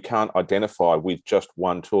moment, and we can't identify with just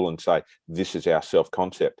one tool and say, this is our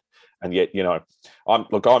self-concept. And yet, you know, I'm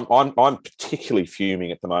particularly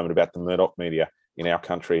fuming at the moment about the Murdoch media in our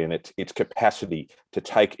country and its capacity to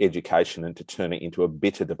take education and to turn it into a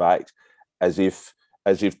bitter debate, as if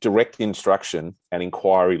direct instruction and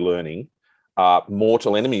inquiry learning are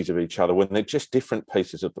mortal enemies of each other when they're just different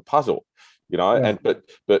pieces of the puzzle, you know. Yeah.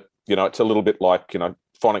 But you know, it's a little bit like, you know,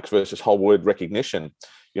 phonics versus whole word recognition.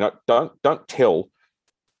 You know, don't tell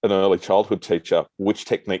an early childhood teacher which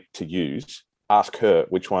technique to use. Ask her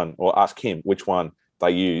which one, or ask him which one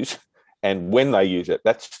they use, and when they use it.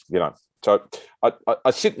 That's, you know. So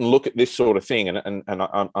I sit and look at this sort of thing, and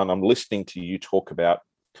I'm listening to you talk about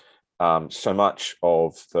so much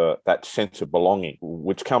of that sense of belonging,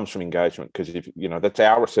 which comes from engagement. Because if you know, that's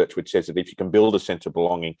our research, which says that if you can build a sense of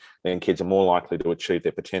belonging, then kids are more likely to achieve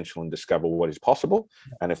their potential and discover what is possible.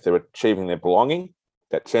 And if they're achieving their belonging,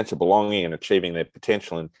 that sense of belonging and achieving their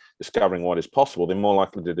potential and discovering what is possible, they're more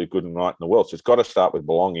likely to do good and right in the world. So it's got to start with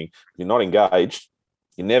belonging. If you're not engaged,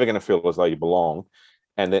 you're never going to feel as though you belong.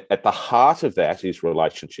 And at the heart of that is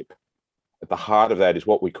relationship. At the heart of that is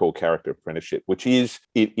what we call character apprenticeship, which is,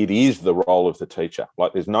 it is the role of the teacher.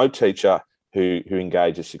 Like, there's no teacher who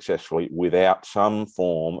engages successfully without some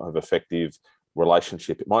form of effective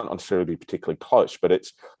relationship. It might not necessarily be particularly close, but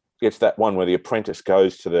it's that one where the apprentice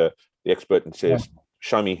goes to the expert and says,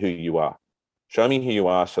 show me who you are. Show me who you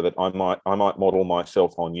are so that I might model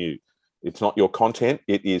myself on you. It's not your content,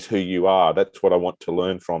 it is who you are. That's what I want to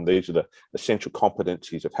learn from. These are the essential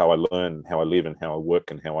competencies of how I learn, how I live, and how I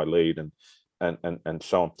work, and how I lead, and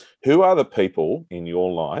so on. Who are the people in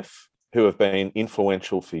your life who have been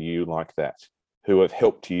influential for you like that, who have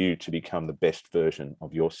helped you to become the best version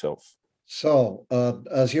of yourself? So,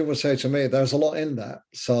 as you would say to me, there's a lot in that.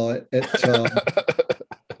 So let's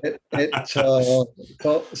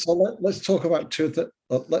talk about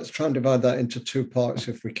let's try and divide that into two parts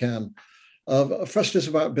if we can. First is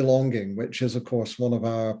about belonging, which is, of course, one of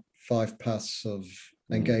our 5 paths of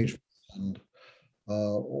engagement. And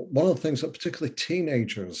one of the things that particularly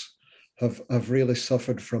teenagers have really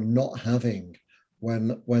suffered from not having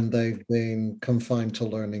when they've been confined to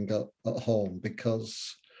learning at home,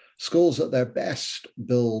 because schools at their best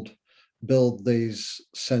build these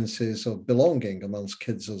senses of belonging amongst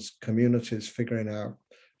kids as communities, figuring out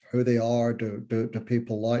who they are, do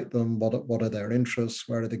people like them, what are their interests,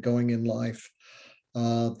 where are they going in life.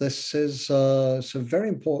 This is it's a very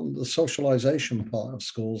important. The socialization part of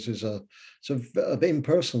schools is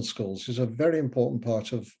in-person schools is a very important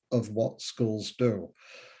part of what schools do.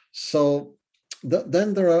 So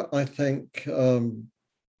then there are, I think,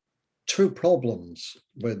 2 problems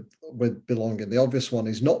with belonging. The obvious one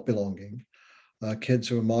is not belonging. Kids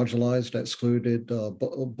who are marginalized, excluded,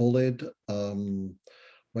 bullied.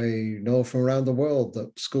 We know from around the world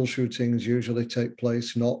that school shootings usually take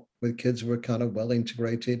place not with kids who are kind of well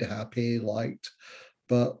integrated, happy, liked,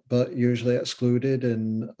 but usually excluded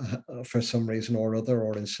for some reason or other,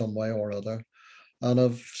 or in some way or other, and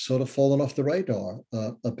have sort of fallen off the radar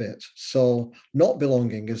a bit. So not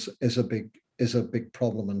belonging is a a big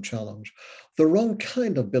problem and challenge. The wrong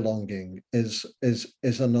kind of belonging is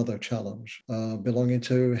another challenge. Belonging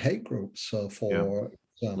to hate groups, for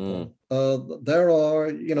example. There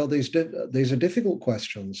are, these are difficult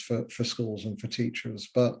questions for schools and for teachers,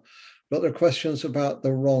 but they're questions about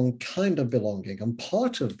the wrong kind of belonging. And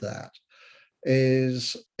part of that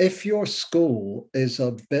is, if your school is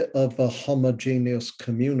a bit of a homogeneous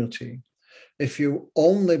community, if you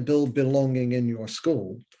only build belonging in your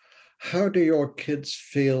school, how do your kids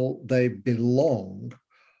feel they belong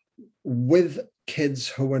with kids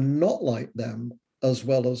who are not like them, as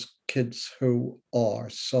well as kids who are?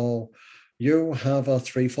 So you have a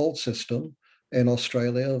threefold system in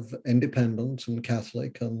Australia of independent and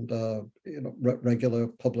Catholic and regular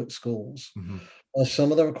public schools. Mm-hmm.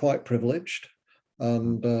 Some of them are quite privileged,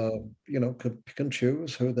 and could pick and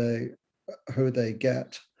choose who they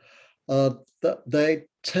get. That they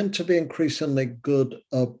tend to be increasingly good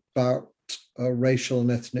about racial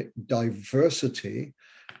and ethnic diversity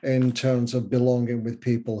in terms of belonging with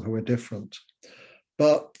people who are different,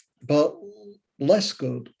 but less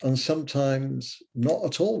good, and sometimes not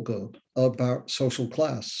at all good, about social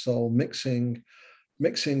class. So mixing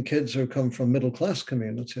kids who come from middle class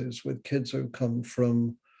communities with kids who come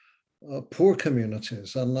from poor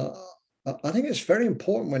communities. And I think it's very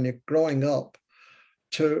important when you're growing up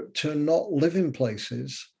to not live in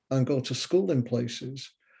places and go to school in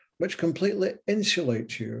places which completely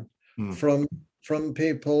insulate you from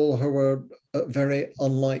people who are very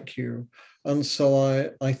unlike you. And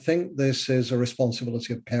so I think this is a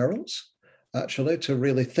responsibility of parents, actually, to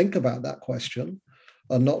really think about that question,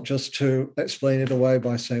 and not just to explain it away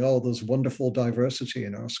by saying, oh, there's wonderful diversity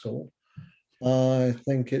in our school. I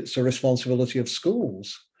think it's a responsibility of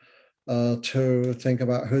schools to think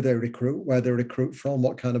about who they recruit, where they recruit from,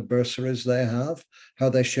 what kind of bursaries they have, how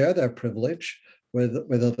they share their privilege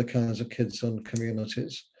with other kinds of kids and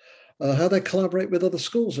communities, how they collaborate with other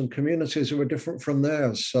schools and communities who are different from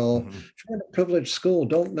theirs. So if you're in a privileged school,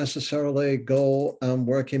 don't necessarily go and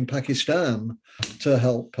work in Pakistan to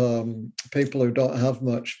help people who don't have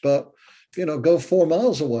much, but go 4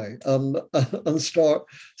 miles away and start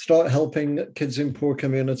helping kids in poor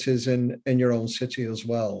communities in your own city as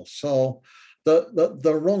well. So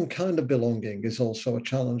the wrong kind of belonging is also a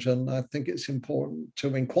challenge, and I think it's important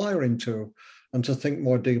to inquire into and to think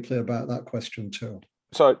more deeply about that question too.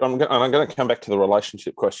 So I'm going to come back to the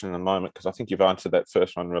relationship question in a moment, because I think you've answered that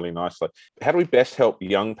first one really nicely. How do we best help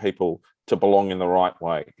young people to belong in the right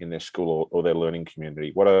way in their school or their learning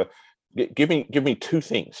community? Give me 2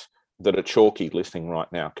 things that a chalky listening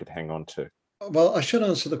right now could hang on to? Well, I should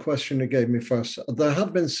answer the question you gave me first. There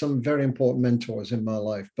have been some very important mentors in my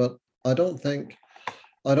life, but I don't think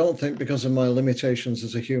because of my limitations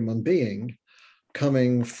as a human being,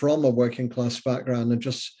 coming from a working class background and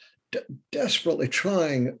just desperately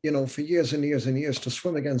trying, for years and years and years to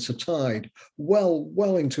swim against the tide,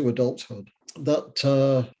 well into adulthood,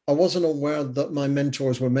 that I wasn't aware that my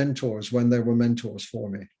mentors were mentors when they were mentors for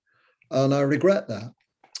me. And I regret that.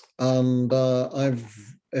 And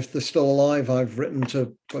if they're still alive, I've written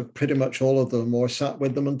to pretty much all of them, or sat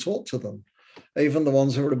with them and talked to them, even the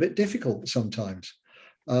ones who are a bit difficult sometimes,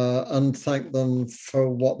 and thank them for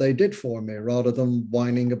what they did for me, rather than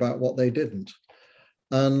whining about what they didn't.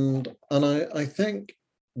 And I think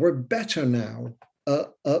we're better now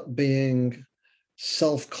at being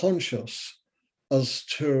self-conscious as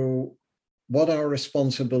to what our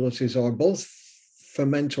responsibilities are, both for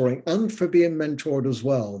mentoring and for being mentored as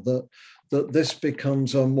well, that this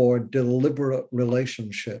becomes a more deliberate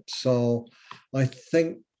relationship. So I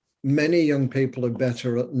think many young people are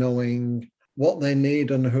better at knowing what they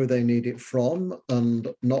need and who they need it from, and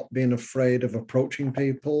not being afraid of approaching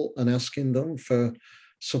people and asking them for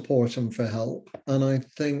support and for help. And I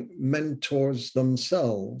think mentors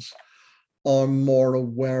themselves are more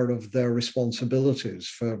aware of their responsibilities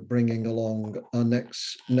for bringing along our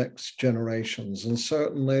next generations. And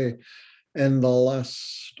certainly in the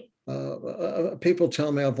last, people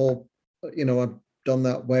tell me I've done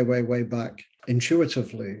that way back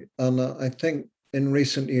intuitively. And I think in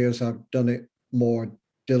recent years, I've done it more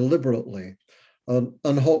deliberately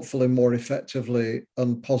and hopefully more effectively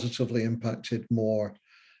and positively impacted more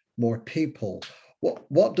people.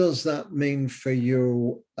 What does that mean for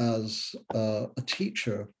you as a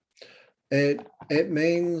teacher? It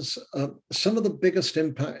means some of the biggest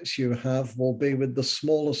impacts you have will be with the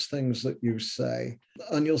smallest things that you say.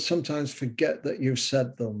 And you'll sometimes forget that you've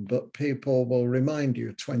said them, but people will remind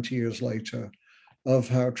you 20 years later of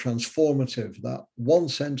how transformative that one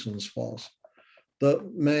sentence was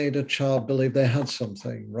that made a child believe they had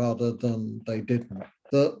something rather than they didn't.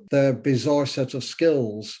 That their bizarre set of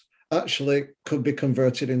skills actually could be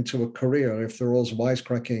converted into a career. If they're always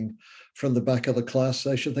wisecracking from the back of the class,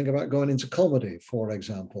 they should think about going into comedy, for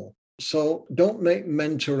example. So don't make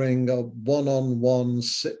mentoring a one-on-one,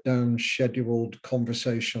 sit-down, scheduled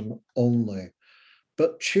conversation only,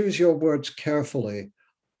 but choose your words carefully,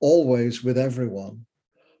 always with everyone,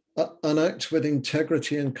 and act with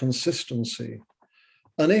integrity and consistency.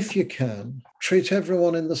 And if you can, treat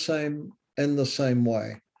everyone in the same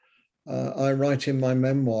way. I write in my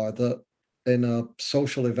memoir that in a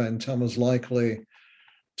social event, I was likely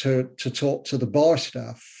to talk to the bar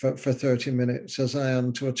staff for 30 minutes as I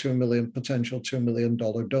am to a potential $2 million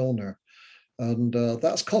donor. And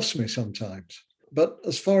that's cost me sometimes. But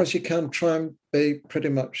as far as you can, try and be pretty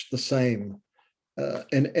much the same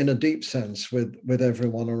in a deep sense with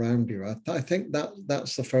everyone around you. I think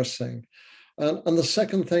that's the first thing. And the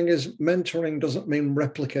second thing is mentoring doesn't mean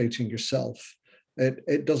replicating yourself.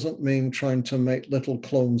 It doesn't mean trying to make little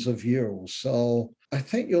clones of you. So I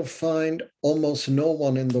think you'll find almost no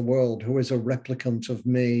one in the world who is a replicant of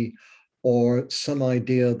me or some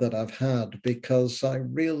idea that I've had, because I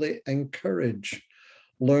really encourage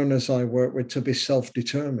learners I work with to be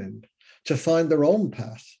self-determined, to find their own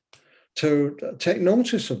path, to take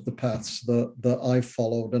notice of the paths that I've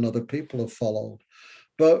followed and other people have followed,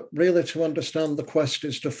 but really to understand the quest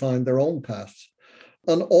is to find their own path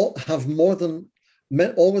and have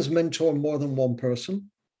always mentor more than one person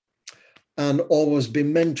and always be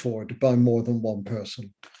mentored by more than one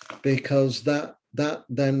person, because that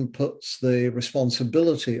then puts the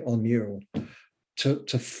responsibility on you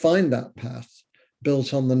to find that path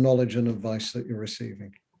built on the knowledge and advice that you're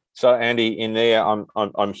receiving. So, Andy, in there,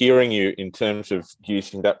 I'm hearing you in terms of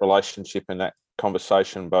using that relationship and that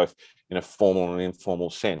conversation, both in a formal and informal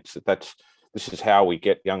sense. This is how we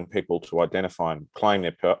get young people to identify and claim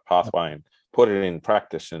their pathway and put it in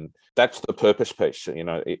practice. And that's the purpose piece.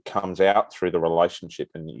 It comes out through the relationship,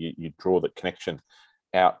 and you draw the connection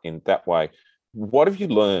out in that way. What have you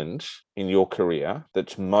learned in your career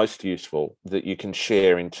that's most useful that you can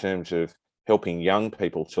share in terms of helping young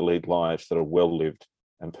people to lead lives that are well lived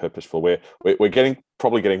and purposeful? We're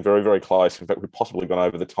probably getting very, very close. In fact, we've possibly gone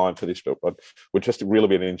over the time for this, but we're just really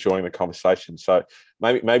been enjoying the conversation. So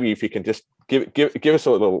maybe if you can just give us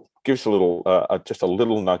a little just a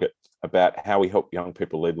little nugget about how we help young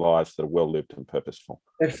people lead lives that are well lived and purposeful.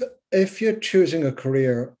 If you're choosing a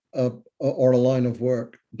career or a line of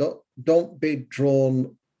work, don't be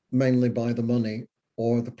drawn mainly by the money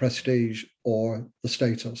or the prestige or the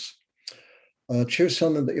status. Choose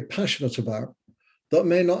something that you're passionate about that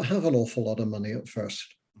may not have an awful lot of money at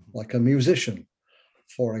first, like a musician,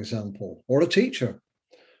 for example, or a teacher,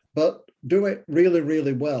 but do it really,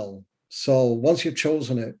 really well. So once you've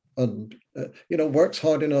chosen it and, works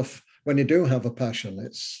hard enough when you do have a passion,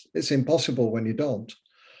 it's impossible when you don't.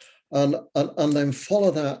 And then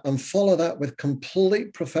follow that with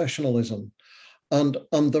complete professionalism and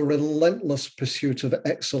the relentless pursuit of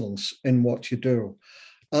excellence in what you do.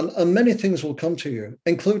 And many things will come to you,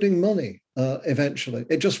 including money, eventually.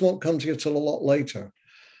 It just won't come to you till a lot later.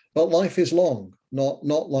 But life is long, not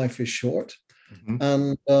life is short.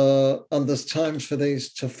 Mm-hmm. And there's times for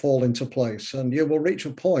these to fall into place. And you will reach a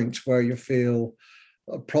point where you feel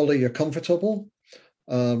probably you're comfortable,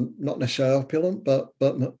 not necessarily opulent, but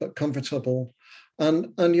comfortable.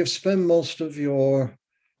 And you've spent most of your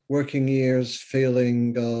working years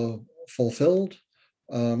feeling fulfilled,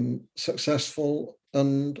 successful,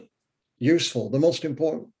 and useful. The most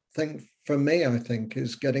important thing for me, I think,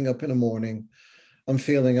 is getting up in the morning and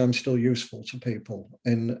feeling I'm still useful to people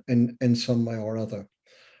in some way or other.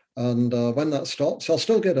 And when that stops, I'll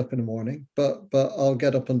still get up in the morning, but I'll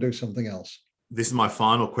get up and do something else. This is my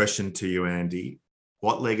final question to you, Andy.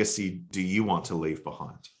 What legacy do you want to leave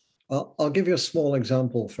behind? I'll give you a small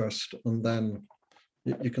example first, and then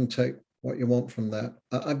you can take what you want from that.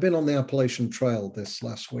 I've been on the Appalachian Trail this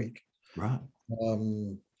last week. Right.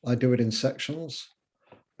 I do it in sections.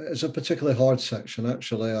 It's a particularly hard section,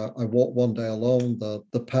 actually. I walked one day alone.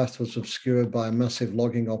 The path was obscured by a massive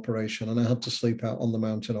logging operation, and I had to sleep out on the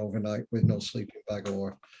mountain overnight with no sleeping bag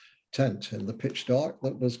or tent in the pitch dark.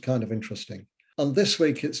 That was kind of interesting. And this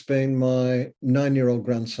week, it's been my 9-year-old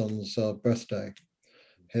grandson's birthday.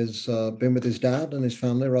 He's been with his dad and his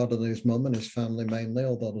family rather than his mum and his family mainly,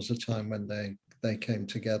 although there was a time when they came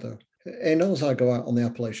together. He knows I go out on the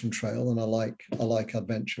Appalachian Trail and I like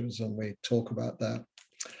adventures, and we talk about that.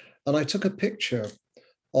 And I took a picture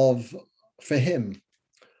for him,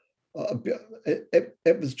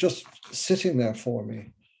 it was just sitting there for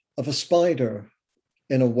me, of a spider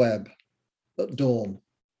in a web at dawn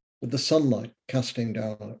with the sunlight casting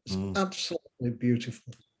down on it. It's absolutely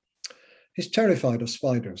beautiful. He's terrified of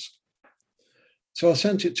spiders. So I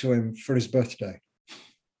sent it to him for his birthday.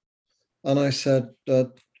 And I said,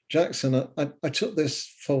 Jackson, I took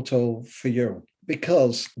this photo for you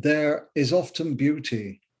because there is often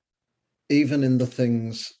beauty even in the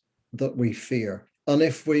things that we fear. And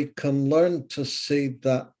if we can learn to see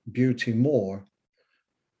that beauty more,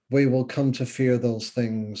 we will come to fear those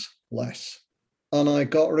things less. And I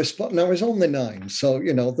got a response. Now, he's only 9, so,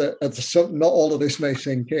 not all of this may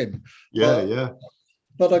sink in.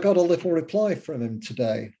 But I got a little reply from him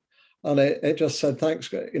today. And it just said, thanks,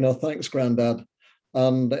 Grandad.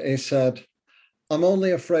 And he said, I'm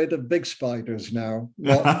only afraid of big spiders now.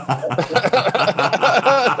 The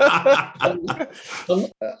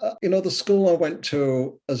school I went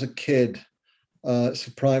to as a kid, it's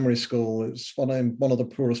a primary school. It's one of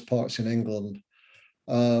the poorest parts in England.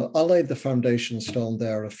 I laid the foundation stone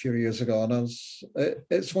there a few years ago, and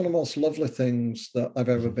it's one of the most lovely things that I've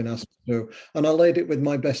ever been asked to do. And I laid it with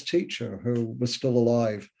my best teacher, who was still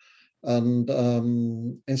alive, and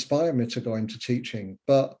inspired me to go into teaching.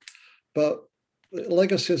 But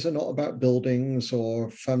legacies are not about buildings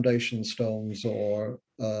or foundation stones or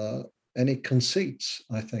any conceits,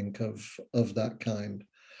 I think, of that kind.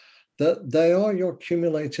 That they are your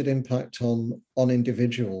accumulated impact on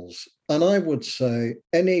individuals. And I would say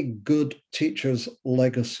any good teacher's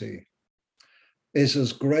legacy is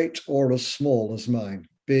as great or as small as mine,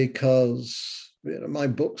 because my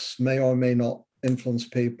books may or may not influence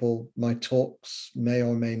people, my talks may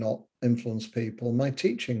or may not influence people, my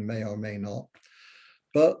teaching may or may not.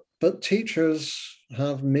 But teachers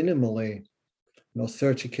have minimally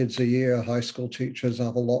 30 kids a year. High school teachers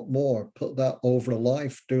have a lot more. Put that over a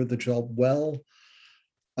life, do the job well,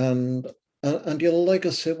 and your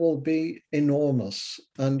legacy will be enormous.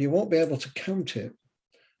 And you won't be able to count it,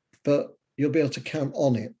 but you'll be able to count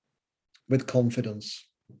on it with confidence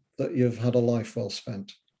that you've had a life well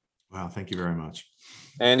spent. Wow, thank you very much.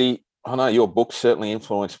 Andy, I know your book certainly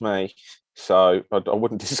influenced me, so I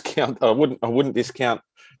wouldn't discount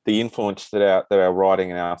the influence that our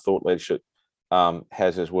writing and our thought leadership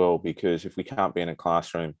has as well, because if we can't be in a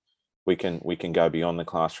classroom, we can go beyond the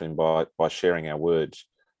classroom by sharing our words,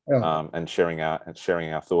 and sharing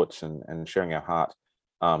our thoughts and sharing our heart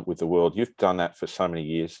with the world. You've done that for so many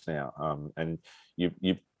years now, and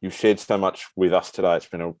you've shared so much with us today. It's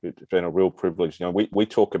been a real privilege. We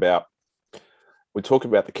talk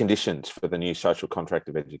about the conditions for the new social contract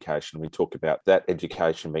of education. We talk about that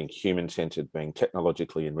education being human-centered, being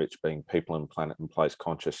technologically enriched, being people and planet and place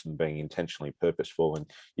conscious, and being intentionally purposeful. And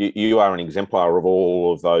you are an exemplar of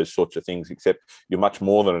all of those sorts of things, except you're much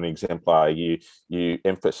more than an exemplar. You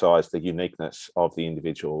emphasize the uniqueness of the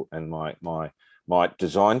individual. And my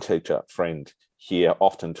design teacher friend here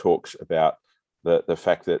often talks about the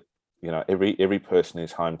fact that every person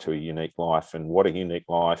is home to a unique life, and what a unique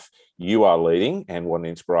life you are leading, and what an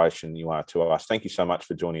inspiration you are to us. Thank you so much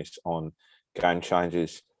for joining us on Game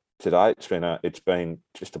Changers today. It's been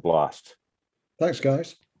just a blast. Thanks,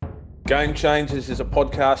 guys. Game Changers is a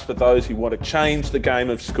podcast for those who want to change the game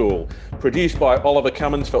of school. Produced by Oliver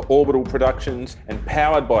Cummins for Orbital Productions and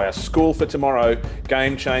powered by A School for Tomorrow,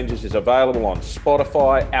 Game Changers is available on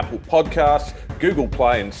Spotify, Apple Podcasts, Google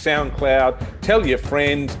Play and SoundCloud. Tell your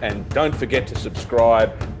friends and don't forget to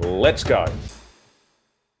subscribe. Let's go.